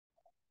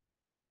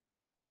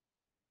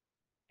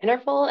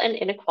Interval and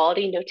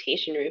inequality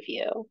notation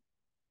review.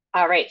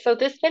 All right, so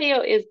this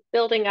video is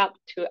building up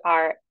to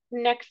our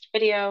next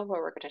video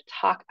where we're going to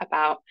talk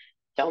about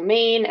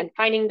domain and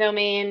finding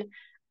domain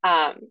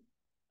um,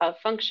 of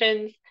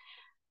functions.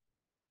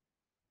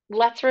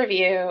 Let's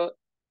review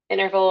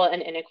interval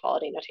and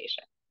inequality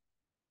notation.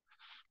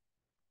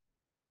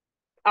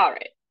 All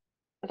right,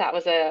 that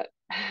was a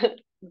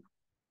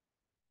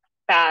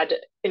bad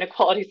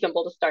inequality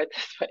symbol to start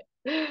this with.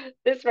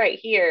 This right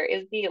here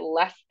is the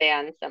less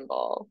than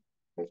symbol.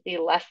 It's the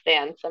less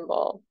than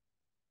symbol.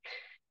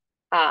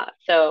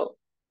 So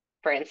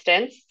for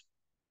instance,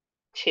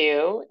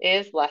 2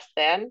 is less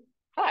than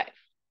 5,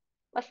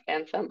 less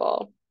than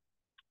symbol.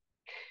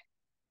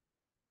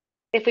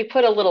 If we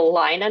put a little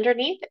line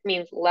underneath, it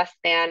means less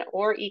than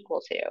or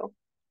equal to.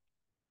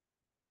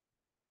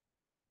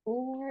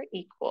 Or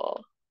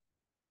equal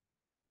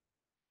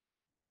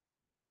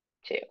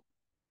to.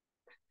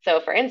 So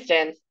for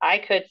instance, I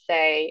could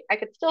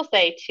still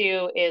say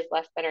 2 is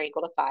less than or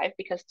equal to 5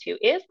 because 2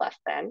 is less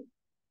than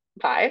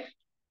 5.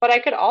 But I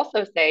could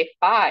also say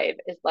 5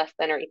 is less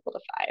than or equal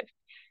to 5.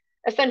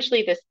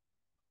 Essentially, this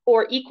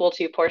or equal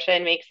to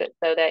portion makes it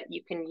so that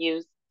you can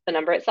use the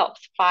number itself.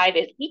 5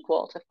 is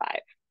equal to 5.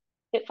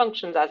 It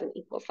functions as an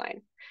equal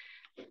sign.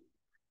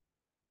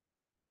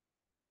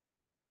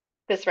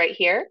 This right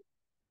here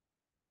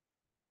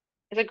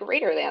is a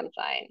greater than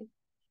sign.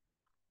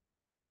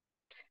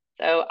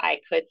 So I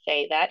could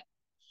say that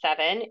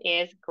 7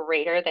 is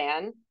greater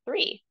than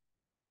 3.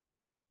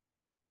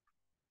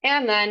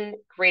 And then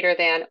greater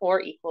than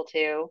or equal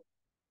to.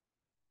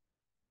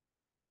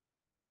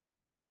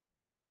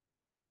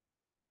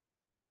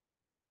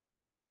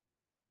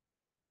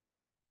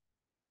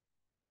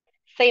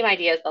 Same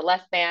idea as the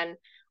less than.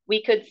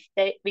 We could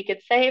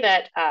say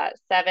that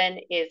 7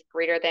 is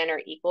greater than or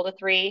equal to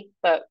 3,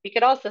 but we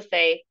could also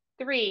say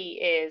 3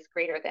 is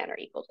greater than or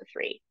equal to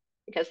 3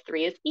 because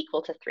 3 is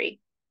equal to 3.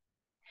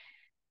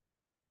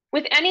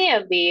 With any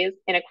of these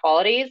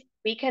inequalities,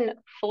 we can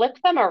flip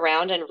them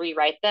around and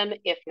rewrite them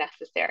if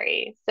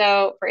necessary.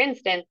 So for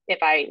instance, if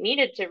I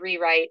needed to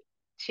rewrite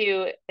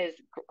 2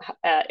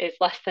 is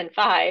less than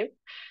 5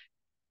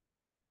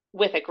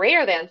 with a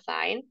greater than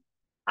sign,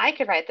 I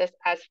could write this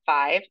as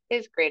 5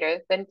 is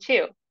greater than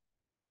 2.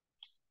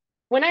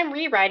 When I'm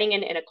rewriting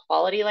an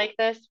inequality like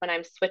this, when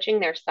I'm switching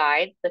their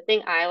sides, the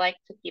thing I like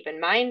to keep in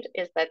mind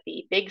is that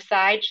the big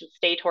side should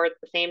stay towards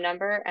the same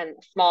number and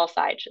the small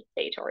side should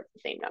stay towards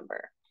the same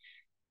number.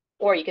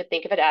 Or you could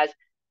think of it as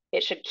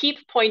it should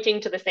keep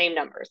pointing to the same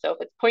number. So if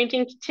it's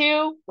pointing to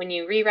 2, when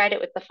you rewrite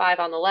it with the 5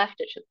 on the left,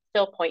 it should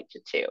still point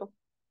to 2.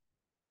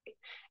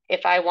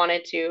 If I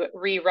wanted to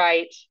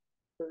rewrite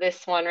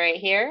this one right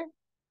here,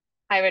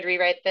 I would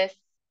rewrite this.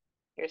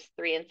 Here's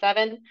 3 and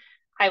 7.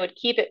 I would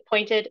keep it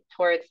pointed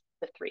towards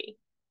the 3.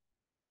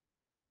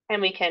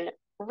 And we can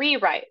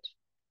rewrite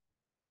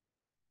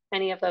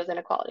any of those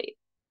inequalities.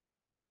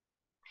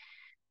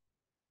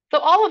 So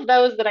all of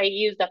those that I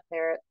used up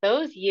there,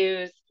 those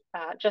used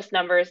just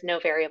numbers, no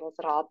variables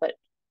at all. But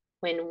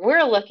when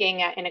we're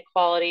looking at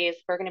inequalities,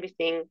 we're going to be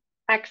seeing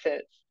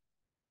x's.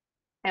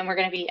 And we're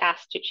going to be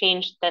asked to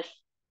change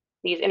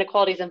these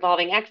inequalities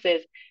involving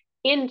x's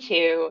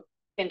into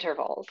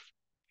intervals.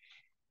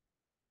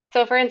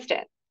 So for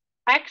instance,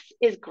 x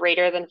is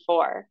greater than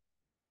 4.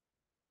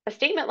 A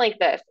statement like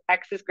this,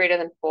 x is greater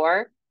than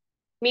 4,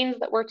 means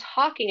that we're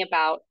talking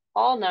about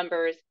all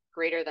numbers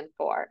greater than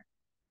 4.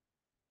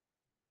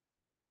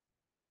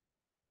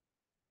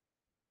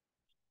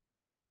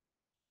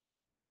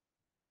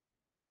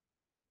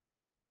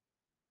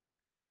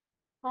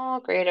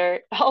 All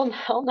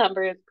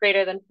numbers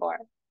greater than 4.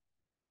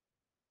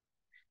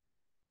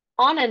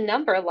 On a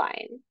number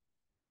line,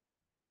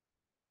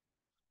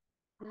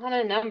 on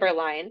a number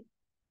line,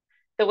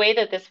 the way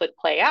that this would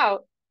play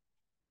out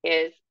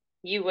is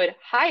you would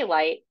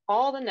highlight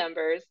all the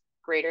numbers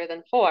greater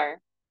than 4.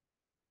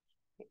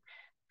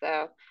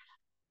 So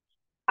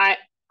I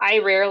I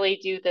rarely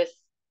do this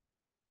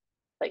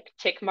like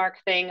tick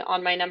mark thing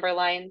on my number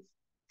lines.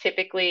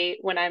 Typically,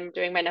 when I'm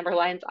doing my number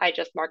lines, I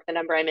just mark the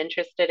number I'm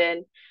interested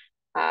in.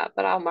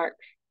 But I'll mark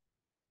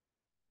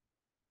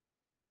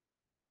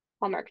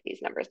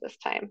these numbers this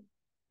time.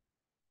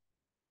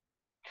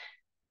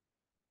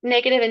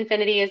 Negative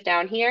infinity is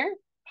down here.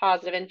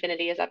 Positive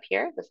infinity is up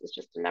here. This is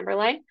just a number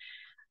line.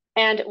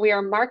 And we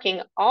are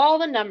marking all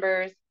the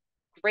numbers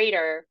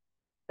greater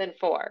than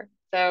 4.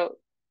 So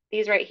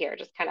these right here,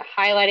 just kind of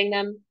highlighting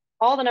them,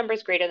 all the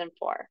numbers greater than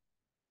 4.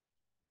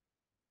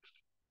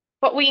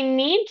 But we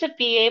need to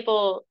be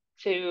able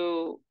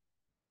to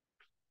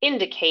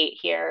indicate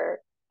here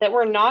that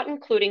we're not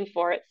including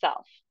 4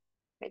 itself.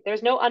 Right?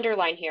 There's no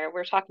underline here.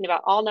 We're talking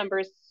about all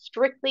numbers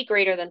strictly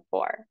greater than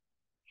 4.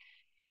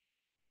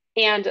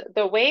 And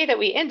the way that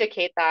we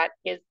indicate that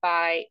is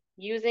by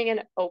using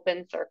an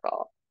open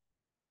circle.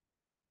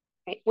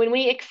 Right? When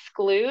we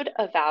exclude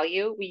a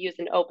value, we use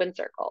an open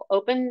circle.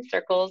 Open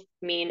circles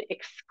mean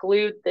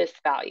exclude this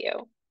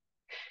value.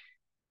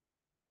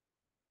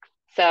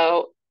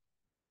 So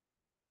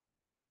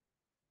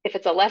if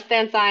it's a less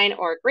than sign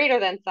or a greater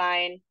than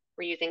sign,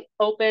 We're using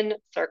open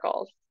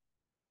circles.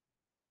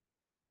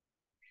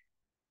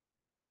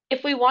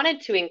 If we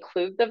wanted to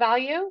include the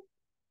value,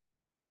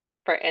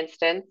 for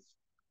instance,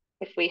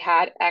 if we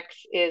had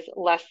x is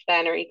less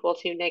than or equal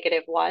to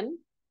 -1,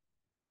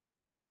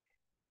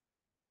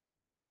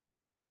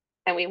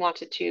 and we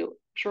wanted to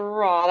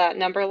draw that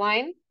number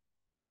line,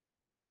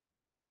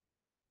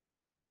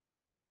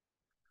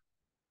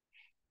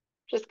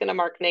 just going to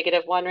mark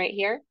 -1 right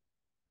here.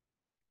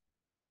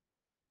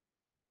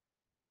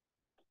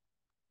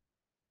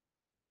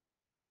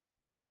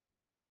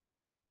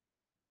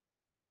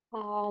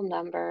 All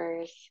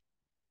numbers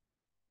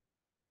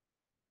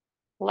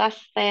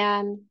less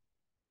than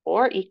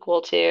or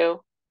equal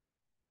to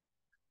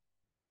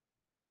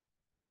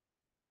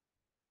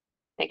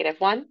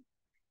 -1.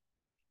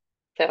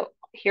 So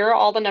here are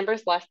all the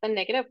numbers less than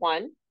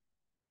 -1.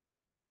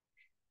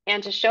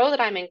 And to show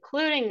that I'm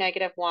including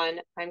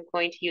 -1, I'm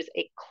going to use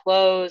a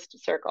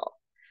closed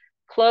circle.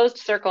 Closed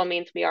circle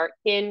means we are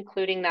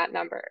including that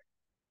number.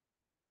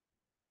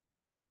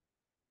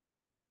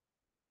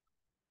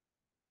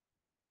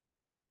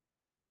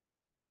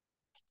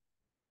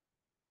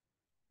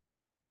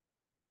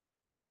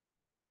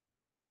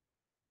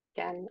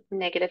 Again,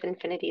 negative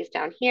infinities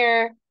down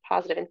here,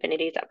 positive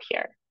infinities up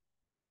here.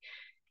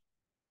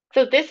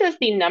 So this is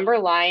the number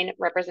line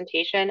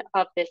representation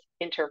of this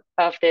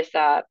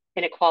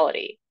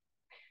inequality.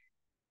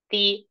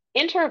 The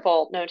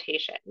interval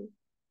notation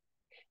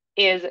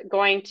is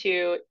going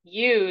to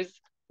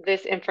use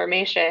this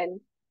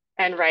information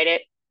and write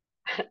it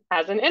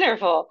as an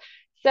interval.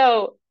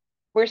 So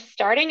we're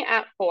starting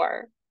at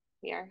 4.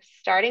 We are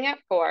starting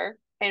at 4,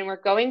 and we're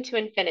going to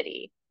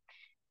infinity.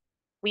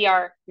 We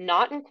are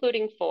not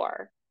including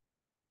 4.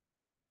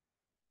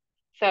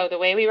 So the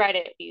way we write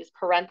it, we use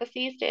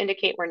parentheses to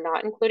indicate we're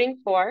not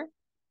including 4.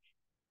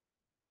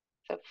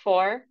 So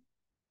 4,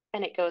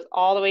 and it goes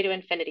all the way to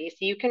infinity. So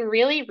you can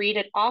really read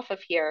it off of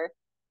here.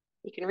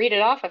 You can read it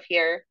off of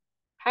here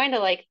kind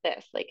of like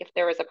this. Like if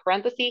there was a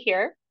parenthesis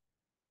here,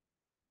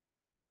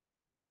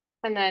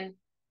 and then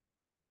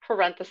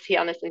parenthesis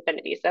on this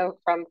infinity.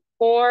 So from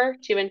 4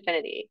 to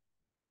infinity.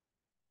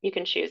 You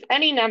can choose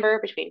any number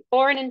between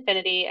 4 and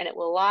infinity, and it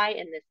will lie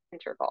in this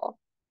interval.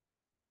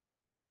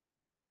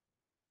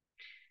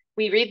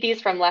 We read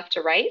these from left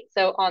to right.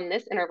 So on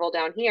this interval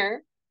down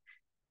here,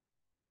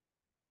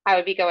 I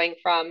would be going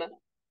from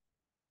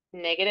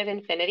negative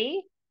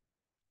infinity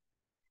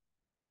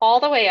all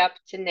the way up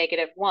to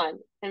 -1.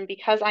 And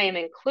because I am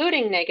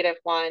including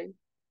 -1,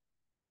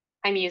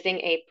 I'm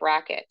using a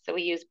bracket. So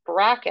we use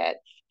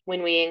brackets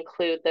when we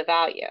include the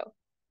value.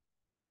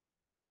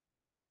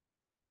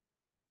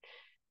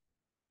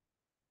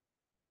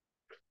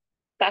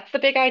 That's the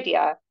big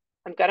idea.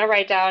 I'm going to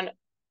write down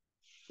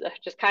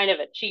just kind of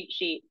a cheat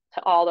sheet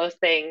to all those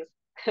things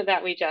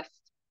that we just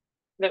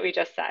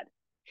said.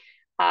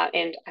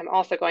 And I'm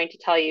also going to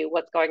tell you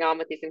what's going on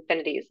with these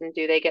infinities, and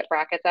do they get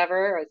brackets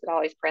ever, or is it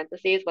always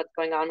parentheses? What's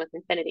going on with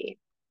infinity?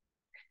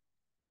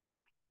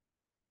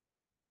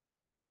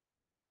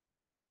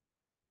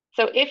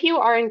 So if you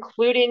are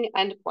including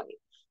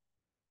endpoints,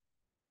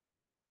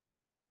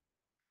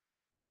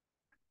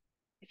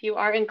 if you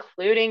are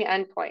including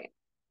endpoints,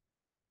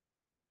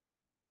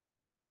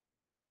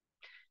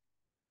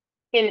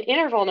 in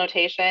interval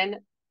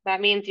notation,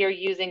 that means you're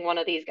using one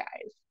of these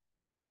guys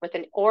with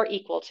an or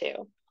equal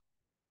to.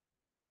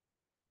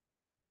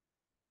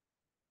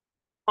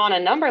 On a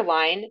number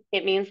line,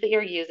 it means that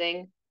you're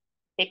using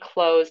a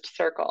closed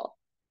circle.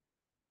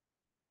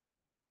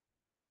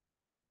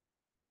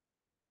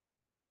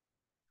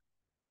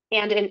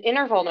 And in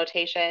interval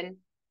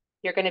notation,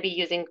 you're going to be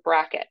using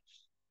brackets.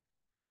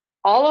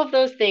 All of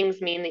those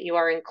things mean that you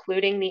are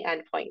including the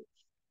endpoints.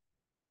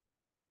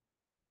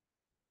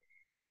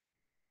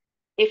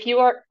 If you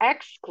are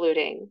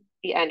excluding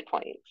the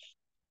endpoints,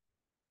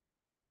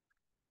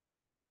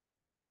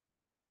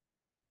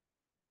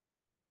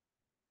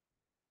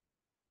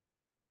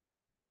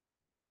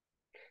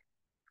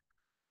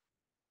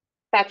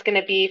 that's going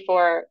to be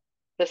for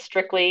the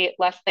strictly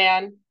less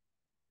than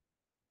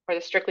or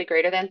the strictly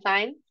greater than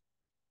sign.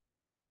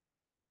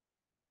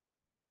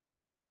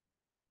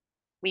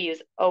 We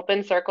use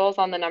open circles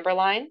on the number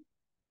line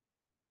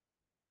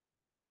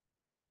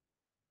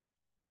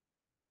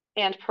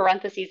and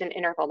parentheses in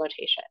interval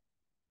notation.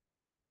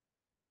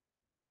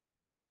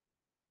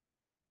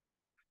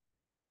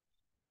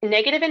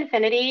 Negative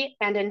infinity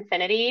and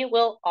infinity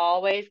will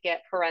always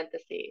get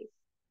parentheses.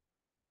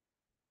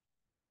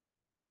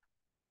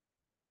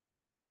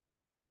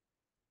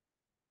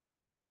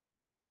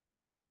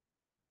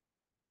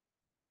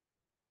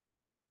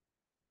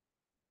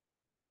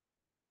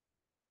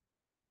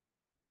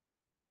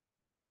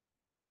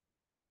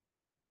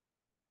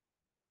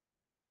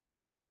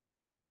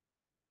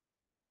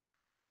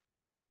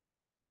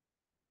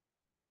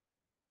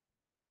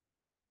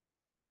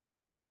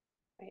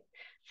 Right?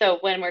 So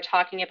when we're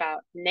talking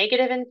about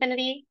negative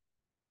infinity,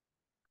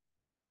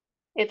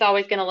 it's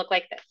always going to look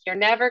like this. You're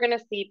never going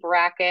to see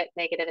bracket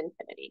negative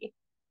infinity.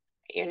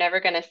 You're never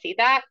going to see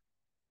that.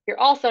 You're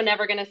also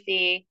never going to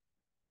see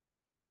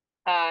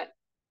uh,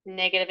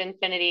 negative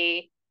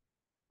infinity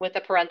with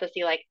a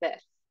parenthesis like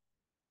this.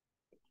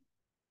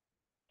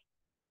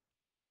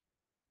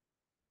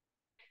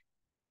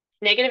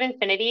 Negative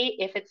infinity,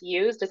 if it's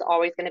used, is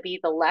always going to be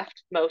the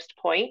leftmost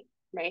point,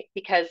 right?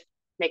 Because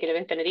negative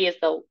infinity is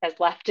the as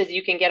left as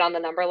you can get on the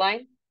number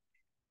line.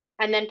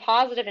 And then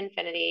positive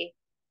infinity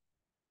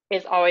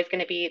is always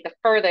going to be the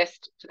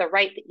furthest to the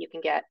right that you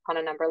can get on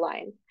a number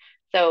line.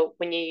 So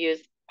when you use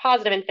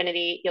positive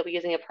infinity, you'll be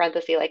using a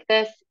parenthesis like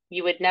this.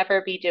 You would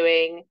never be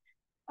doing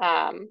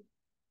a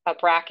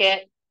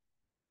bracket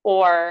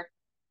or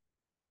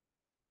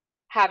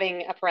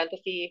having a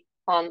parenthesis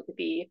on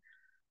the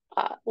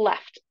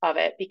left of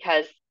it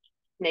because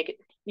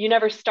you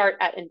never start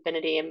at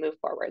infinity and move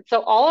forward.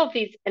 So all of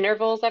these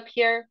intervals up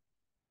here,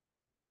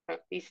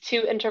 these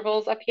two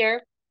intervals up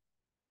here,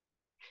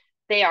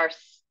 they are,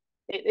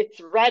 it's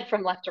read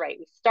from left to right.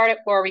 We start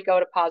at 4, we go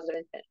to positive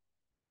infinity.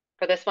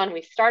 For this one,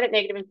 we start at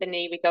negative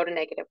infinity, we go to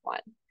 -1.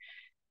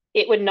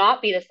 It would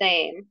not be the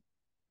same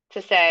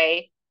to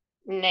say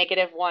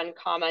 -1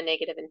 comma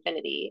negative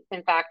infinity.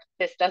 In fact,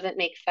 this doesn't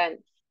make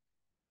sense.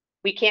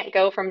 We can't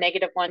go from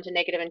 -1 to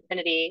negative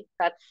infinity.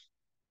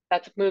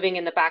 That's moving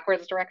in the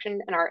backwards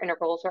direction, and our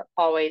intervals are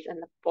always in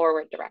the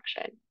forward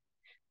direction.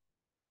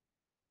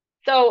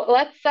 So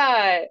let's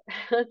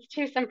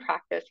do some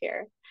practice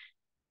here.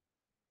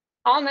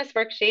 On this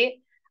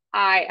worksheet,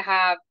 I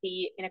have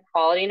the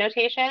inequality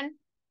notation,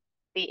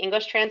 the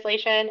English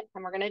translation,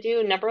 and we're going to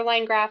do number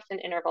line graphs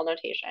and interval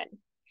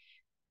notation.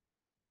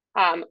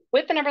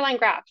 With the number line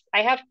graphs,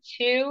 I have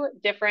two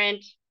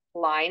different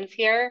lines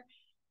here,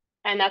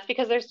 and that's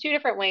because there's two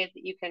different ways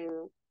that you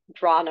can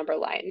draw number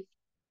lines.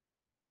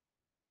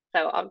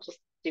 So I'll just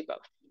do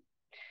both.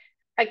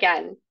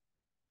 Again,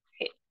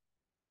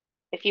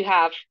 if you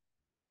have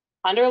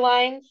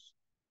underlines,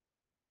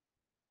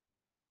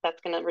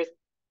 that's going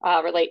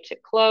to relate to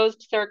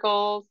closed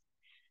circles,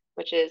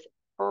 which is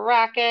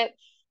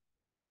brackets,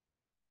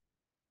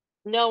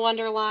 no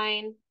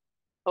underline,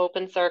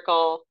 open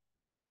circle,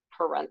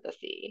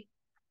 parenthesis.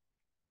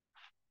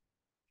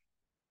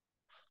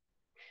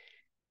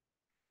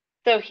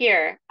 So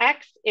here,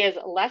 x is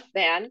less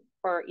than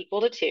or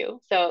equal to 2.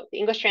 So the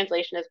English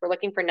translation is we're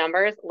looking for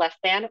numbers less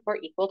than or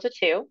equal to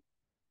 2.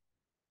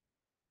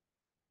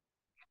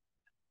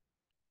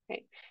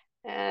 Okay.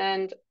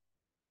 And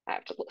I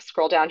have to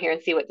scroll down here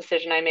and see what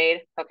decision I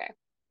made. Okay,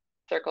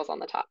 circles on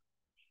the top.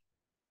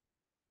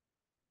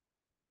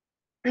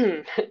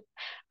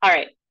 All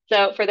right,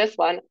 so for this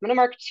one, I'm going to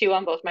mark 2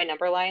 on both my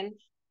number lines.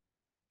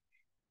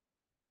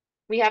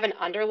 We have an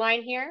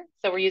underline here,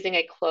 so we're using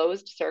a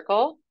closed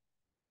circle.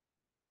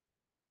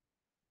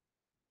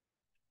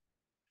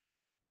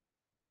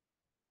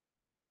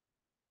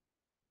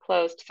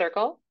 Closed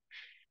circle.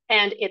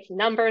 And it's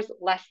numbers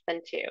less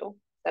than 2.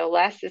 So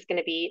less is going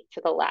to be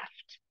to the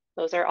left.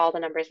 Those are all the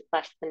numbers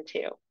less than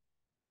 2.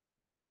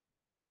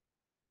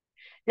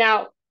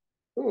 Now,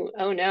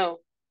 oh no,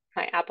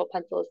 my Apple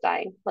Pencil is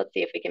dying. Let's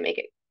see if we can make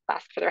it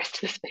last for the rest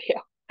of this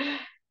video.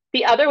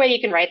 The other way you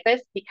can write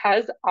this,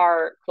 because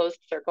our closed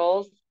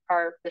circles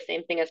are the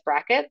same thing as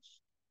brackets,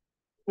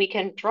 we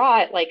can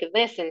draw it like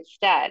this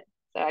instead.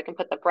 So I can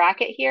put the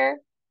bracket here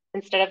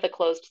instead of the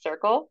closed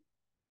circle.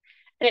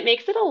 And it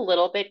makes it a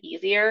little bit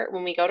easier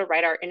when we go to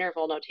write our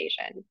interval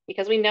notation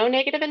because we know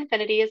negative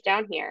infinity is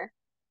down here.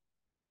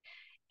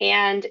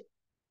 And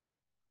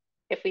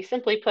if we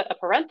simply put a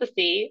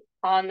parenthesis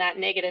on that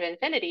negative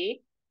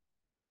infinity,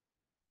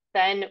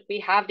 then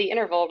we have the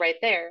interval right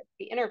there.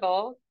 The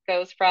interval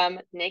goes from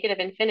negative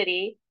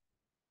infinity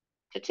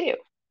to 2.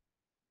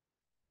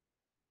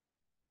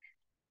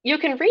 You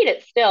can read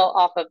it still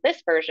off of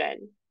this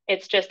version.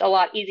 It's just a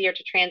lot easier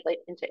to translate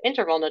into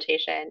interval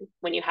notation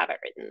when you have it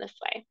written this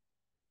way.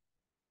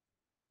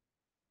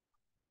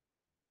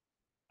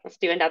 Let's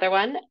do another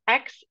one.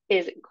 X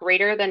is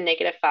greater than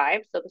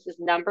 -5. So this is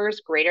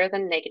numbers greater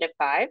than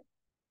 -5.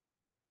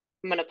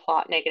 I'm going to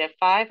plot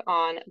 -5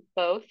 on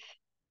both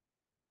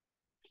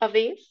of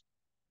these.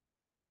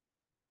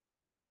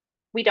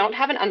 We don't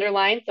have an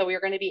underline, so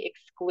we're going to be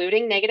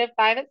excluding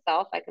 -5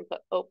 itself. I can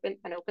put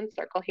an open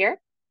circle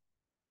here.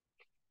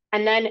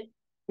 And then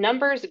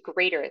numbers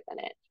greater than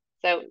it.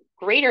 So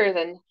greater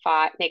than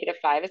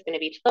 -5 is going to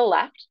be to the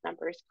left.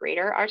 Numbers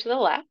greater are to the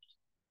left.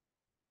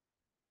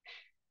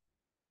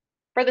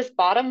 For this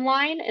bottom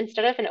line,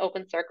 instead of an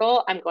open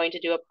circle, I'm going to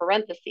do a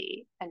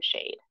parenthesis and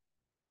shade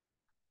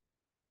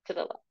to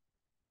the left.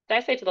 Did I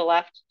say to the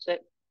left?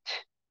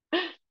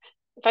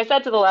 If I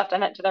said to the left, I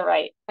meant to the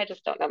right. I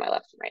just don't know my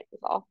lefts and rights is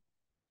all.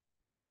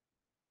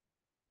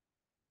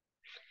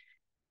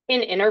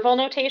 In interval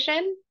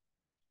notation,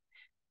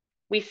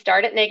 we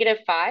start at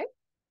 -5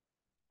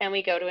 and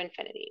we go to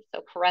infinity. So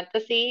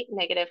parenthesis,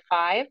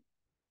 -5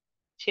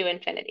 to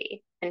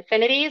infinity.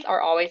 Infinities are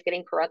always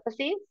getting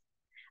parentheses.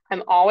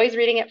 I'm always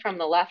reading it from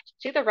the left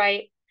to the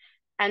right.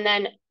 And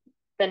then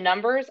the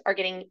numbers are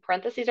getting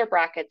parentheses or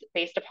brackets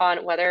based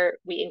upon whether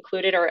we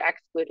included or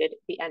excluded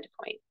the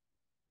endpoint.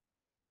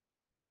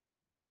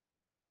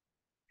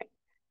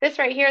 This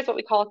right here is what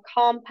we call a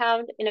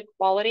compound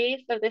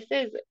inequality. So this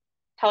is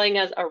telling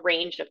us a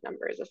range of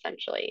numbers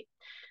essentially.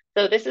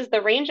 So this is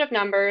the range of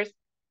numbers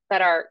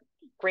that are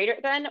greater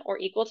than or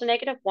equal to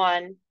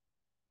 -1,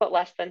 but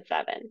less than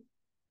 7.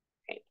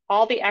 Okay.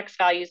 All the x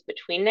values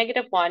between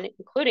 -1,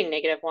 including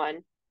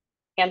 -1,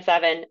 and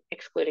 7,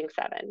 excluding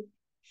 7.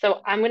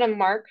 So I'm going to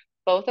mark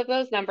both of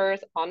those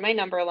numbers on my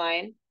number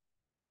line.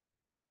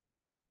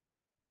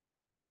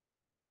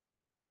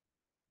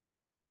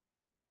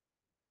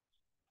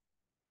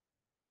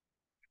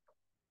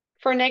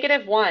 For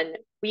 -1,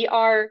 we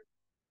are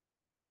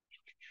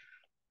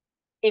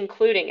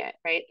including it,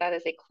 right? That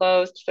is a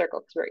closed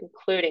circle because we're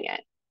including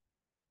it.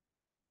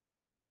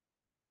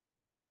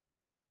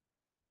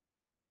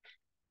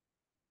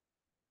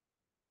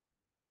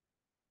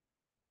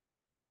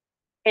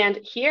 And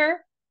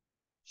here,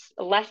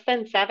 less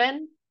than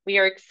 7, we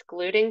are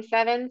excluding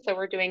 7, so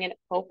we're doing an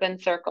open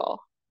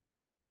circle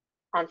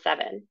on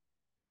 7.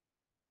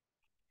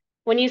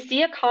 When you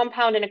see a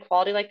compound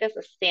inequality like this,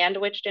 a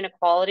sandwiched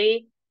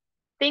inequality,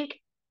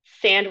 think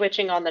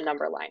sandwiching on the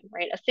number line,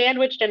 right? A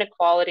sandwiched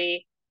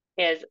inequality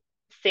is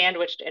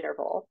sandwiched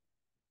interval.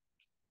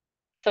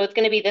 So it's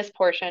going to be this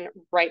portion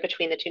right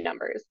between the two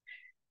numbers.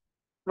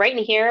 Right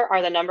in here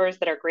are the numbers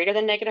that are greater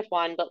than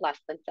 -1, but less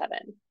than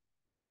 7.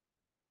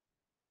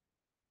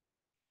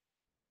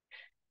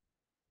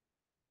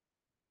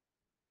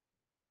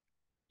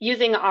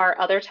 Using our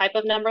other type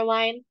of number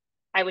line,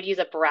 I would use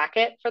a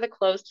bracket for the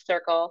closed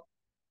circle.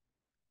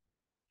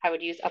 I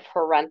would use a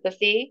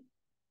parenthesis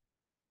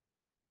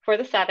for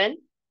the 7.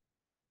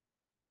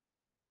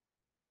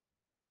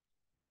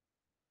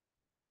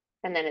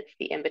 And then it's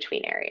the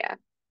in-between area.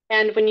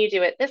 And when you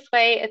do it this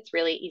way, it's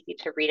really easy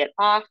to read it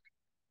off.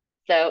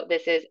 So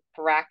this is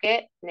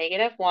bracket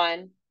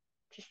 -1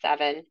 to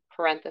 7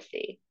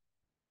 parenthesis.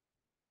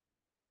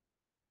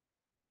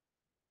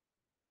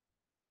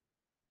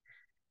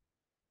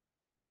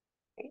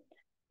 Right?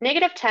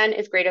 -10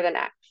 is greater than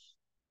x.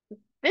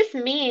 This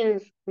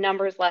means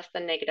numbers less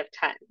than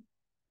 -10.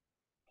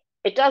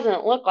 It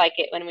doesn't look like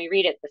it when we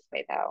read it this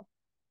way, though.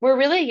 We're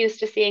really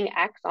used to seeing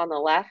x on the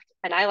left,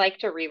 and I like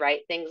to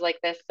rewrite things like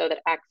this so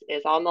that x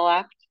is on the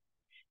left.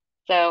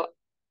 So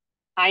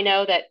I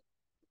know that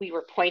we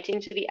were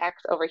pointing to the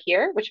x over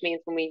here, which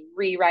means when we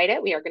rewrite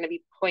it, we are going to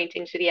be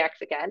pointing to the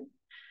x again.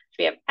 So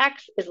we have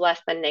x is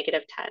less than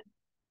 -10.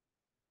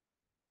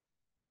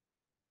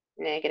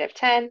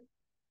 -10,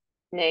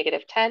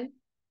 -10.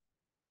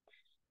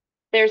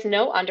 There's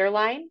no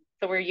underline,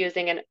 so we're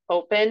using an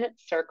open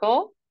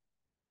circle.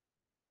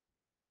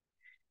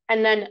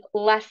 And then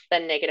less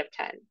than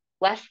 -10.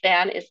 Less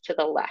than is to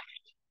the left.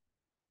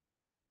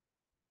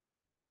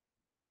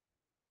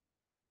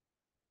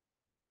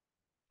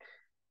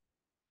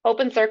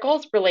 Open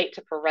circles relate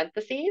to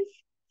parentheses.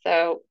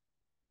 So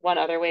one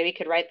other way we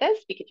could write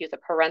this, we could use a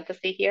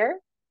parenthesis here,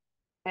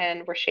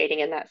 and we're shading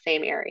in that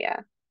same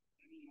area.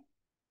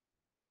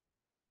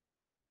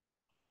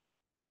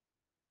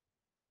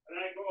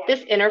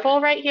 This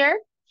interval right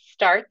here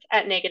starts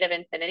at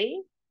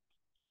 -infinity,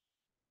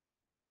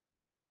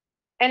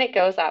 and it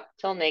goes up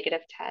till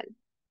 -10.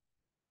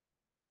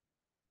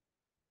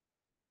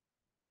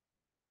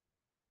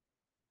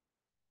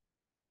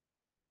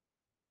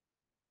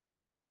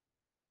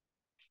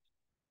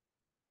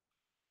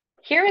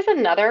 Here is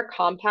another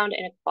compound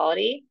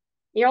inequality.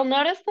 You'll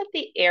notice that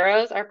the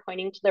arrows are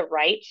pointing to the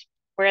right,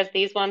 whereas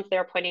these ones,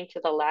 they're pointing to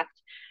the left.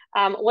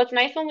 What's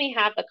nice when we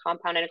have the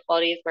compound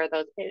inequalities where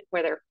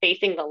they're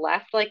facing the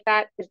left like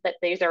that is that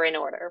these are in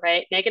order,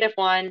 right?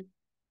 -1,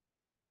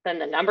 then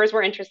the numbers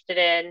we're interested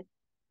in,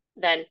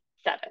 then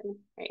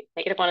 7, right?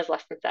 -1 is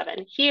less than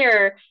 7.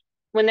 Here,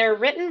 when they're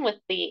written with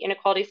the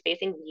inequalities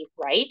facing the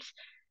right,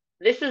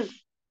 this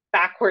is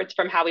backwards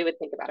from how we would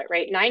think about it,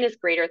 right? 9 is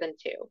greater than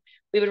 2.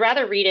 We would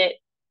rather read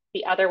it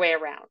the other way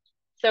around.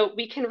 So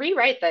we can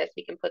rewrite this.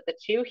 We can put the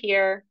 2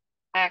 here,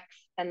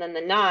 x, and then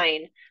the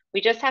 9.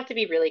 We just have to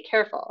be really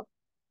careful.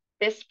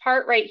 This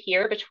part right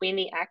here between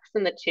the x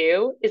and the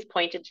 2 is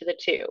pointed to the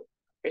 2.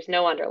 There's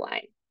no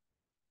underline.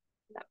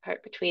 That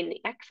part between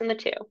the x and the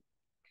 2.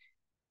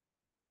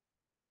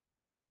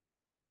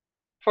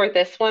 For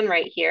this one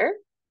right here,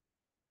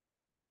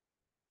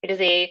 it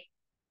is a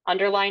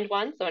underlined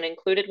one, so an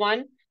included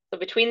one. So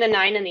between the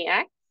 9 and the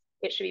x,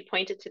 it should be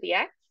pointed to the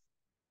x,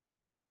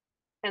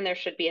 and there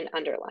should be an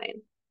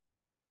underline.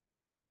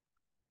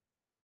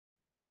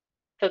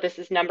 So this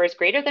is numbers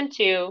greater than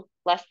 2,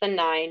 less than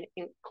 9,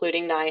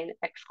 including 9,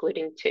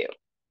 excluding 2.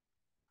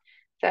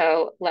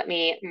 So let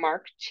me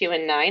mark 2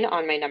 and 9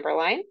 on my number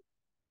line.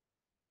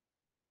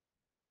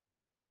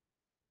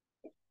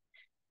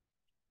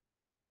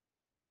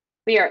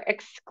 We are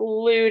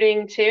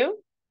excluding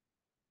 2,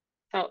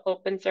 so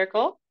open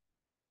circle.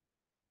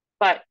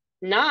 But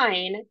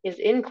 9 is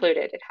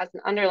included. It has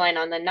an underline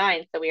on the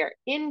 9, so we are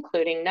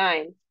including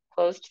 9,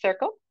 closed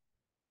circle.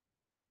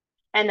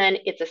 And then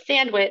it's a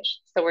sandwich,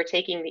 so we're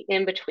taking the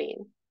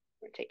in-between.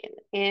 We're taking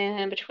the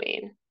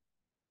in-between.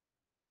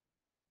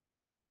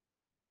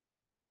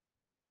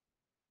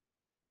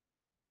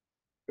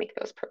 Make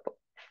those purple.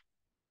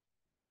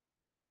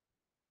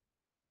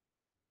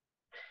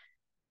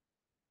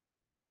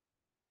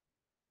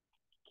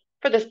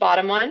 For this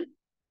bottom one,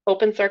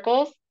 open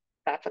circles,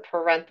 that's a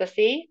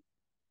parenthesis.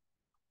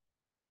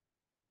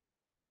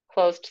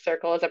 Closed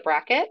circle is a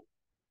bracket.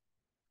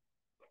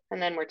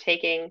 And then we're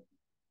taking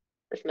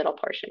this middle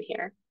portion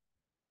here.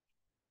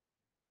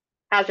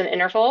 As an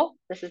interval,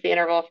 this is the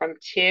interval from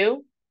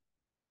 2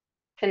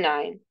 to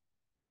 9.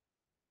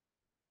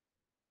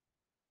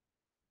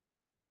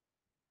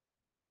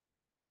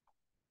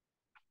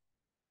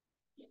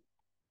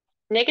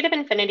 Negative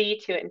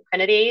infinity to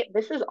infinity,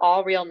 this is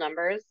all real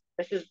numbers.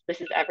 This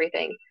is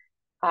everything.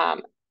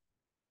 Um,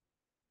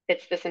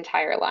 it's this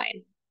entire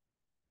line.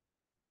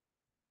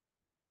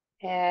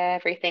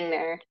 Everything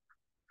there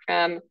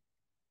from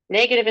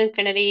negative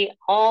infinity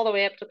all the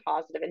way up to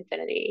positive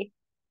infinity.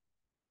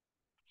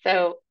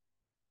 So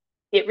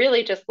it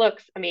really just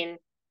looks, I mean,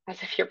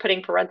 as if you're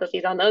putting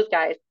parentheses on those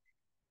guys.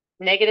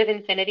 Negative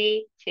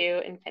infinity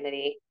to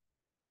infinity.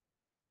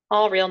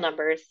 All real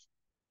numbers.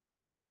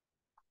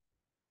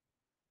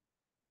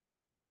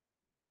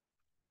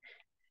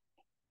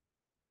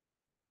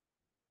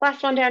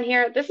 Last one down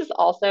here. This is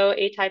also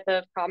a type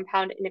of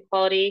compound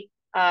inequality,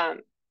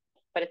 but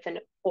it's an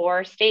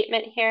or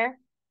statement here.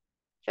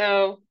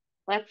 So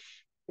let's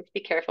be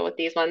careful with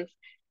these ones.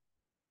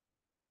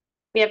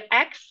 We have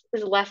x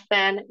is less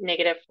than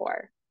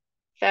 -4.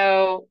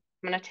 So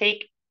I'm going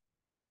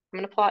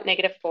to plot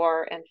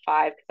 -4 and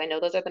 5 because I know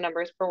those are the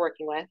numbers we're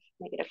working with.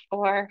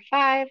 -4,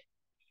 5.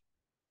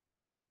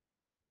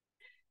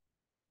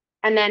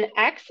 And then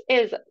x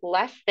is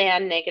less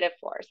than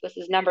 -4. So this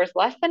is numbers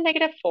less than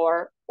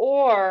 -4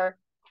 or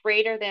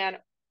greater than,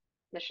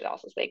 this should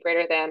also say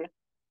greater than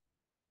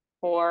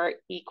or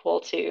equal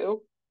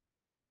to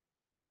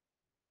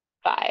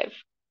 5.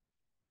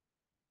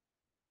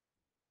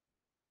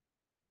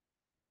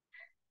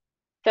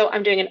 So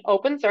I'm doing an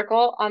open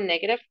circle on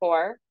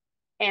 -4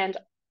 and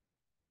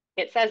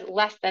it says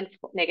less than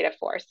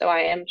 -4. So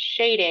I am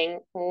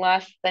shading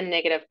less than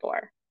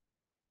 -4.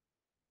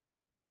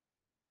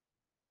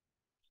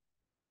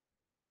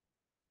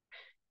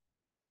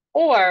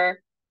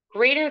 Or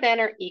greater than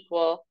or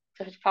equal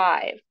to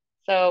 5.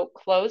 So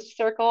closed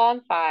circle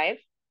on 5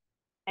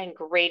 and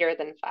greater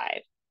than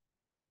 5.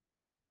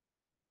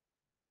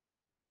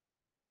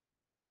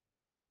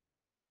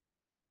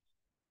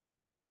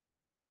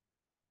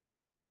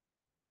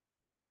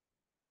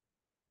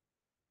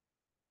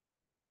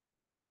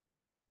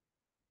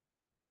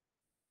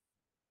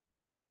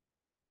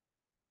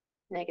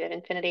 Negative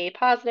infinity,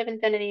 positive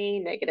infinity,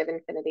 negative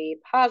infinity,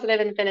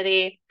 positive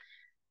infinity.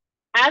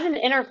 As an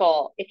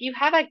interval, if you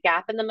have a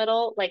gap in the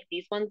middle like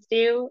these ones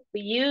do,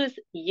 we use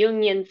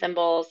union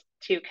symbols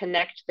to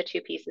connect the two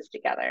pieces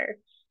together.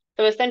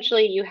 So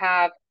essentially you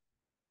have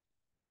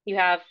maybe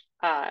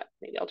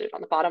I'll do it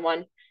on the bottom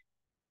one.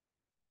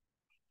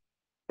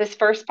 This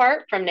first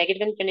part from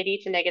negative infinity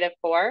to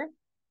 -4.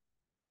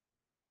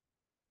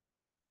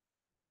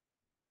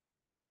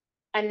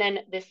 And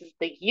then this is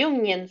the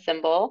union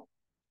symbol,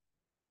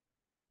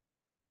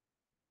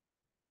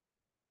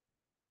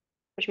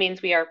 which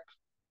means we are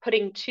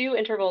putting two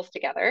intervals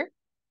together.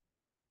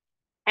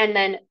 And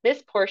then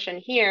this portion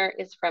here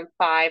is from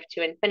 5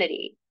 to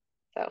infinity.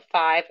 So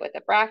 5 with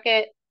a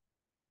bracket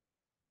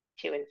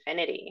to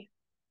infinity.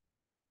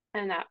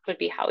 And that would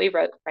be how we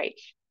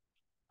write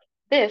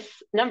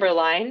this number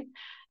line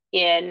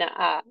in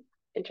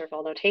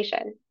interval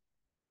notation.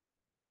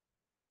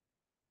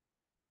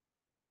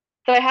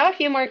 So I have a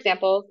few more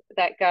examples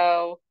that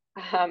go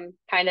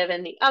kind of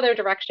in the other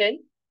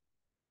direction,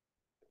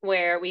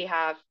 where we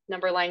have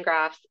number line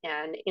graphs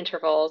and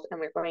intervals, and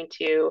we're going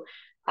to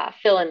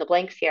fill in the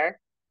blanks here.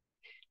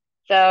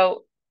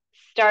 So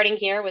starting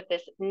here with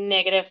this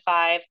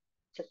 -5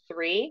 to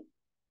 3,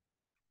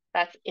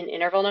 that's in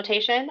interval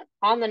notation.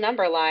 On the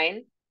number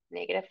line,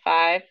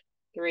 -5,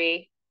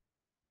 3,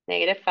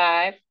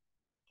 -5,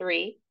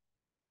 3.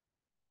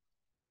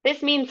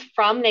 This means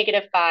from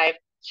 -5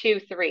 to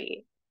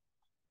 3.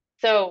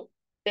 So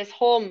this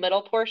whole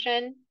middle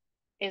portion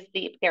is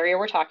the area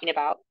we're talking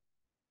about.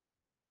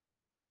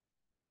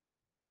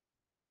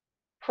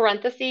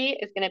 Parenthesis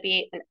is going to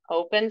be an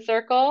open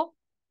circle.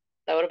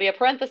 So it'll be a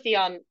parenthesis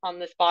on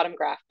this bottom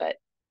graph, but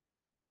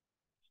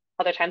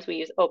other times we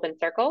use open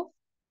circles.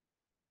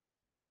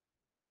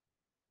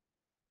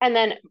 And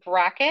then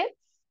brackets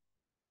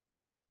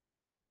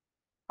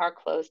are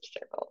closed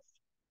circles.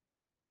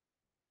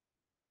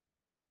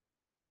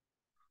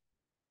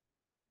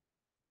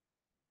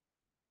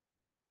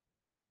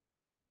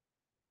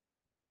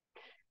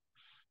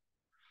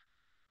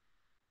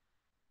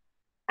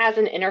 As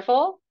an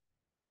interval,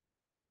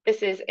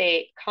 this is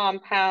a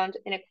compound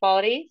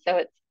inequality. So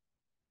it's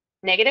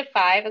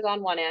 -5 is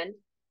on one end,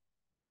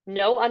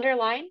 no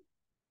underline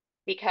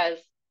because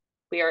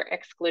we are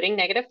excluding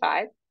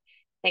 -5.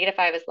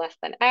 -5 is less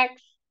than x,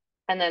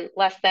 and then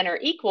less than or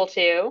equal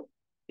to,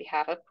 we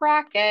have a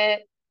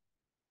bracket,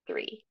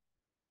 3.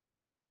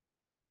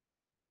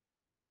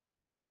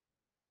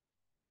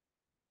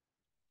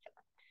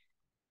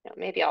 Now,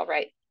 maybe I'll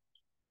write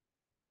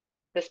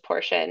this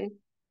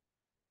portion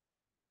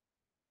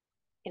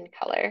in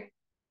color.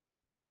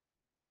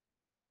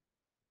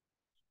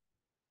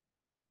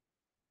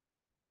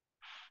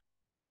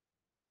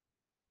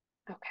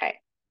 Okay.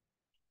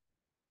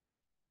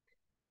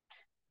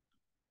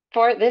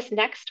 For this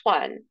next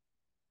one,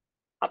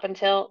 up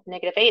until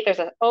 -8, there's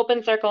an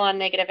open circle on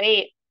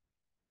 -8.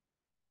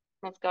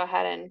 Let's go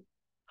ahead and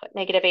put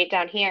 -8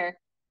 down here.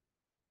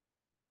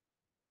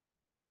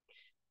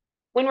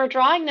 When we're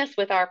drawing this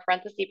with our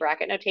parenthesis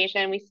bracket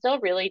notation, we still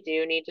really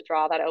do need to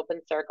draw that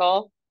open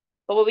circle.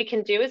 But what we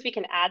can do is we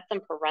can add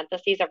some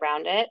parentheses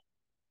around it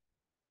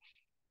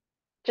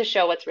to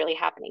show what's really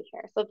happening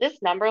here. So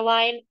this number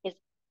line is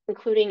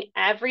including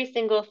every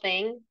single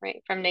thing,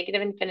 right, from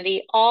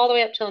 -infinity all the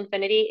way up till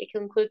infinity. It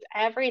includes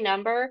every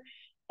number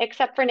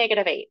except for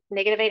 -8.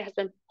 -8 has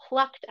been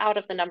plucked out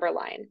of the number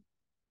line.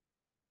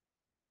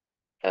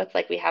 So it's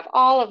like we have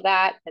all of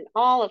that and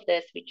all of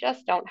this. We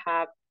just don't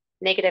have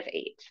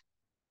 -8.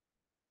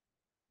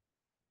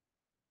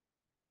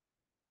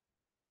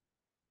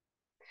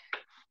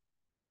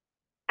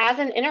 As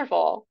an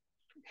interval,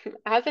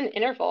 as an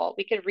interval,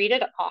 we could read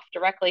it off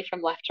directly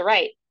from left to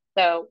right.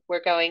 So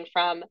we're going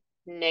from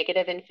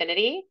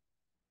 -infinity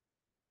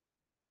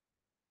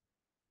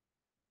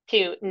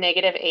to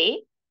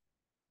 -8.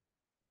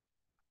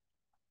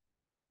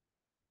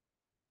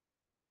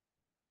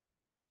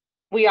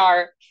 We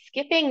are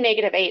skipping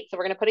 -8, so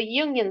we're going to put a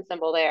union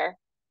symbol there.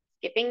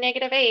 Skipping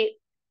 -8,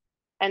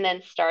 and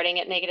then starting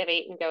at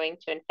 -8 and going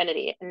to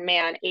infinity. And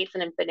man, eights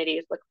and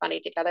infinities look funny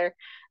together.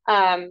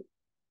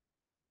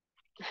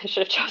 I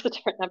should have chosen a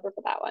different number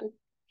for that one.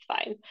 It's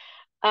fine.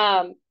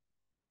 Um,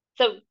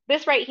 so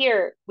this right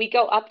here, we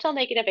go up till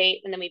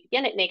 -8, and then we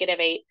begin at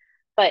 -8,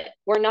 but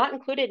we're not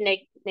including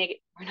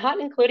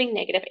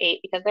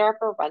 -8 because there are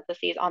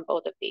parentheses on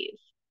both of these.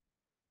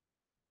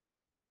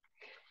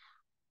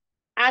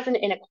 As an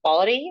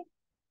inequality,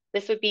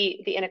 this would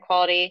be the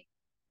inequality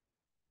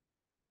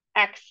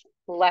x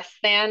less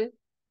than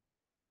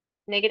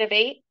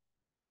 -8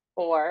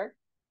 or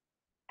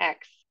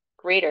x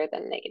greater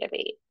than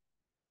 -8.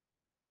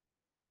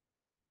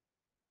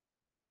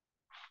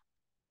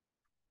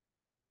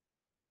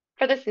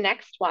 For this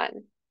next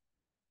one,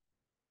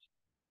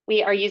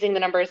 we are using the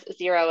numbers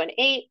 0 and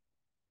 8.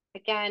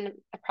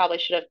 Again, I probably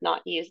should have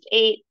not used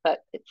 8,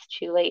 but it's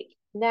too late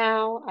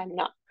now. I'm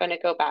not going to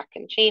go back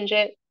and change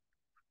it.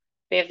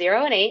 We have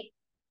 0 and 8.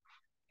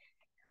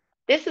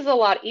 This is a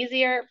lot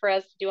easier for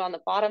us to do on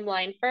the bottom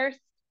line first.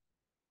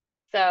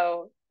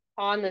 So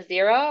on the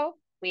 0,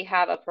 we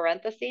have a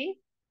parenthesis,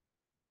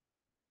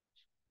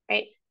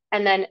 right?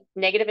 And then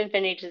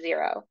 -infinity to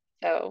 0.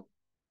 So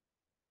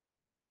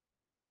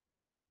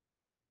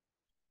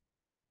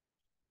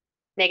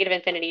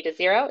 -infinity to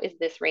 0 is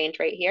this range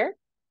right here.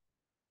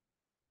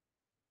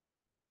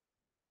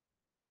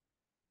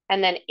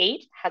 And then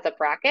 8 has a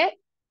bracket.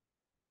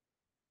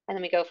 And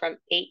then we go from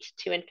 8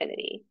 to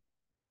infinity.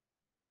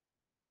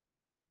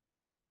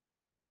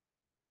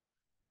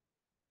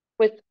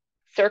 With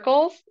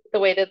circles, the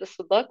way that this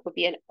would look would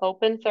be an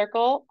open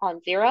circle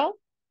on 0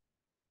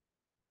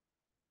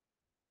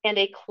 and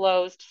a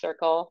closed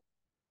circle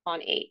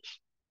on 8.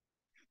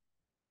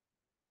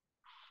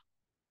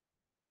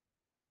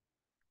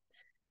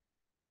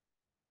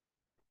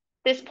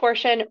 This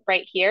portion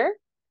right here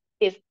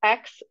is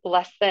x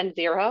less than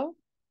 0.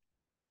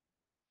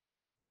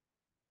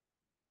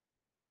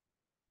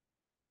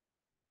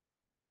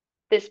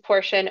 This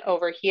portion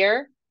over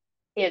here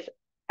is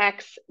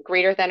x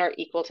greater than or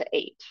equal to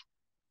 8.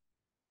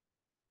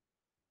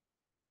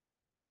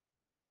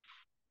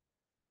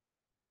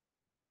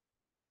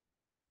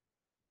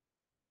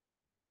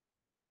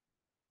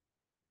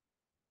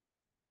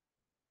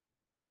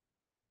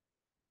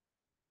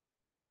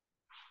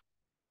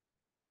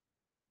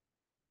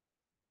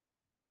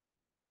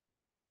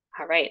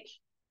 All right.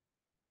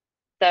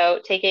 So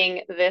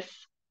taking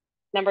this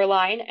number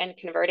line and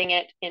converting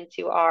it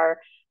into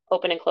our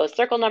open and closed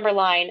circle number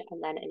line,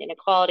 and then an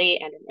inequality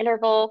and an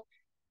interval.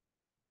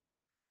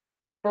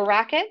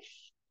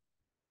 Brackets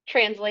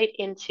translate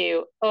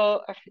into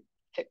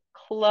to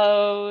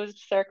closed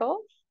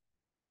circles.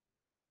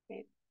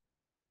 Okay.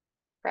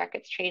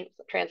 Brackets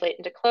translate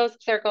into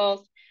closed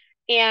circles,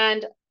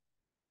 and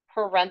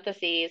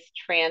parentheses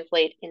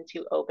translate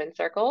into open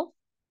circles.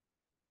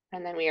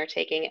 And then we are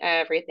taking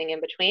everything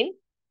in between.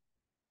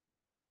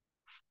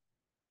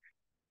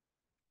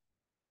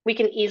 We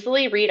can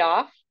easily read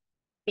off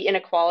the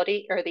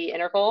inequality or the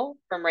interval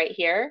from right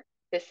here.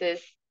 This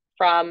is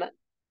from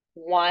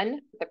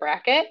 1, the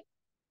bracket,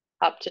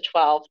 up to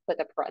 12 with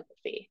a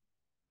parenthesis.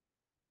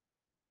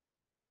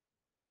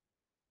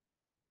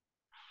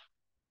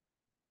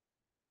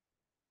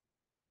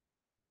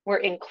 We're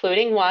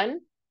including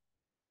 1,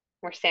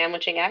 we're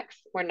sandwiching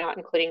x, we're not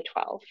including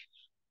 12.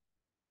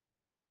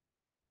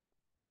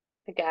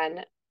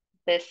 Again,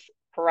 this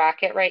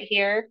bracket right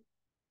here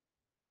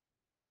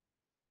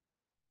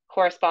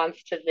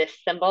corresponds to this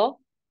symbol,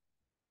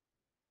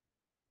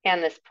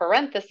 and this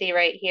parenthesis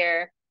right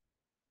here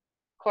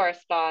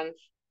corresponds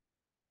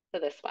to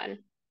this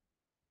one.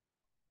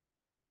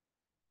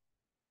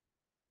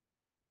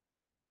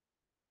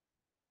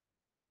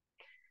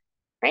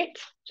 Right,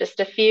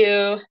 just a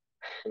few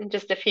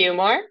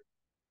more.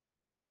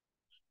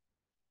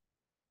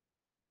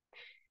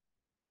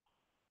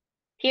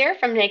 Here,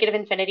 from negative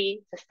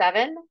infinity to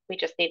 7, we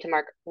just need to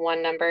mark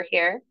one number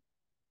here.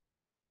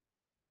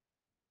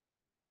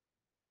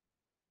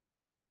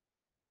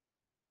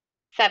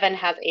 7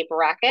 has a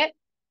bracket,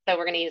 so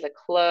we're going to use a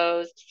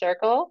closed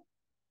circle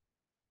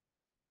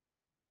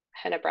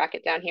and a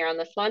bracket down here on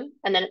this one.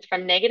 And then it's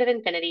from negative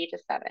infinity to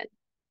 7.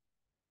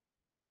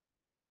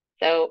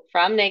 So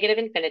from negative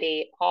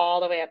infinity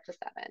all the way up to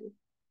 7.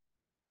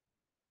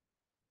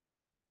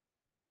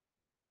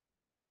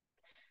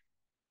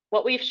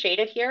 What we've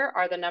shaded here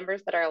are the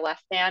numbers that are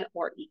less than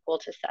or equal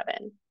to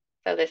 7.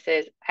 So this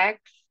is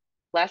x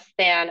less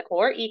than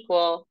or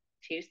equal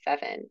to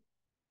 7.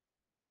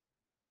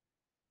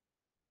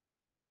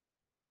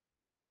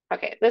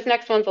 Okay, this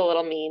next one's a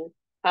little mean,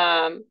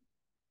 um,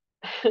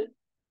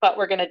 but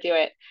we're going to do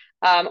it.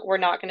 We're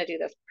not going to do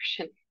this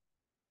portion.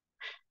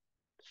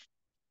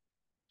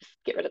 Just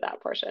get rid of that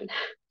portion.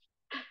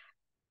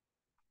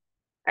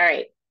 All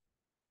right.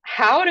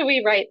 How do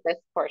we write this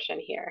portion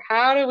here?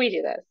 How do we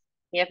do this?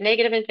 We have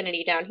negative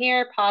infinity down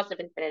here,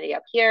 positive infinity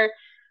up here,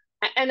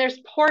 and there's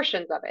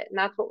portions of it, and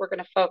that's what we're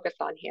going to focus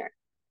on here.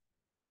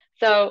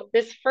 So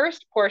this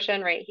first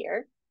portion right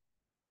here,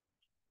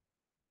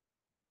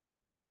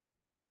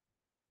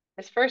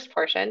 this first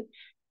portion,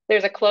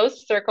 there's a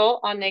closed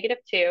circle on -2,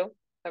 so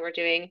we're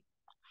doing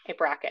a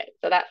bracket.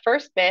 So that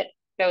first bit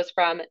goes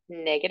from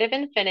negative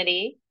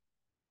infinity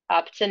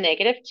up to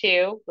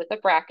 -2 with a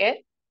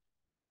bracket.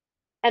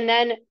 And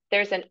then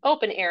there's an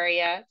open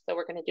area, so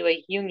we're going to do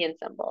a union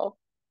symbol.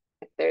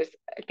 If there's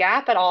a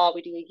gap at all,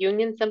 we do a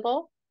union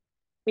symbol.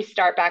 We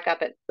start back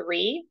up at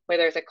 3, where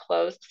there's a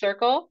closed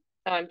circle.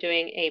 So I'm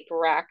doing a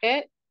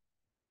bracket.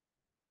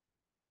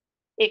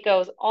 It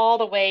goes all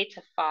the way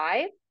to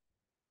 5,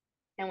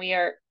 and we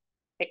are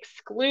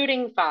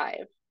excluding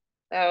 5.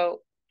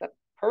 So the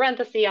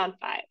parenthesis on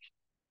 5,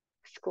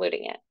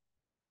 excluding it.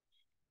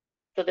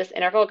 So this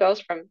interval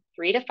goes from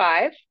 3 to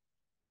 5,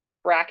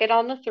 bracket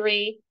on the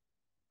 3,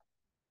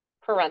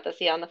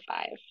 parenthesis on the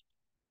 5.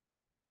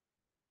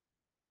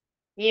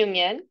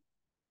 Union.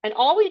 And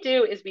all we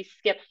do is we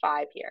skip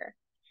 5 here.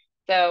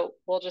 So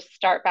we'll just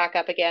start back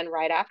up again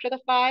right after the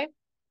 5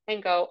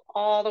 and go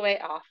all the way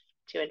off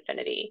to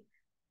infinity.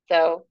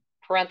 So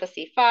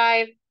parenthesis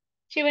 5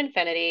 to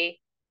infinity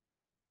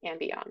and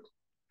beyond.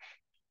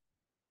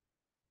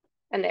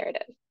 And there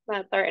it is.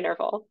 That's our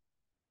interval.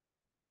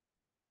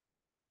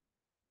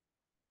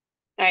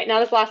 All right, now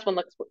this last one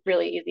looks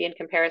really easy in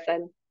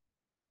comparison.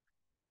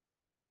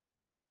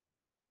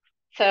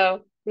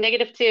 So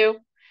 -2,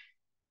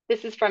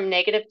 this is from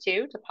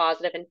 -2 to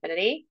positive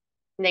infinity.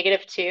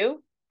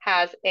 -2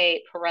 has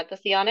a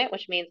parenthesis on it,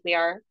 which means we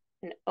are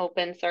an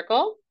open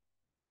circle.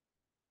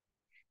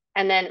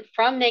 And then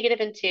from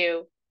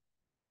 -2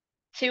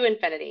 to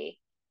infinity,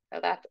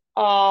 so that's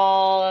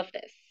all of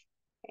this,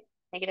 okay.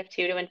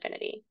 -2 to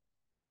infinity.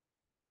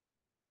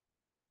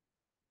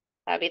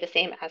 That would be the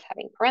same as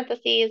having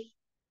parentheses.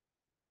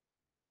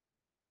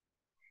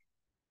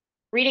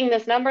 Reading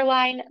this number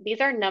line,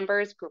 these are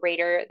numbers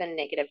greater than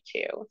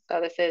 -2.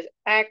 So this is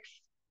x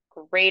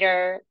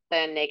greater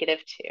than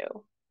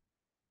 -2.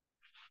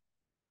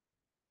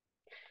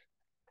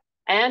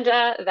 And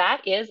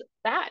that is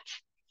that.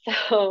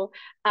 So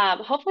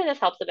hopefully this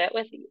helps a bit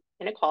with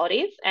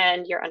inequalities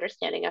and your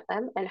understanding of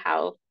them and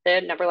how the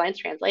number lines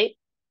translate.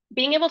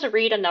 Being able to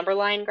read a number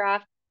line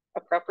graph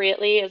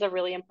appropriately is a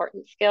really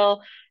important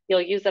skill. You'll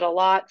use it a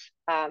lot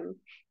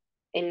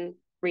in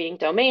reading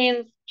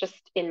domains,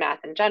 just in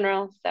math in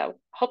general. So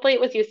hopefully it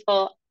was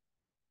useful.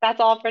 That's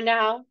all for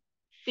now.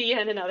 See you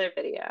in another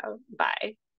video. Bye.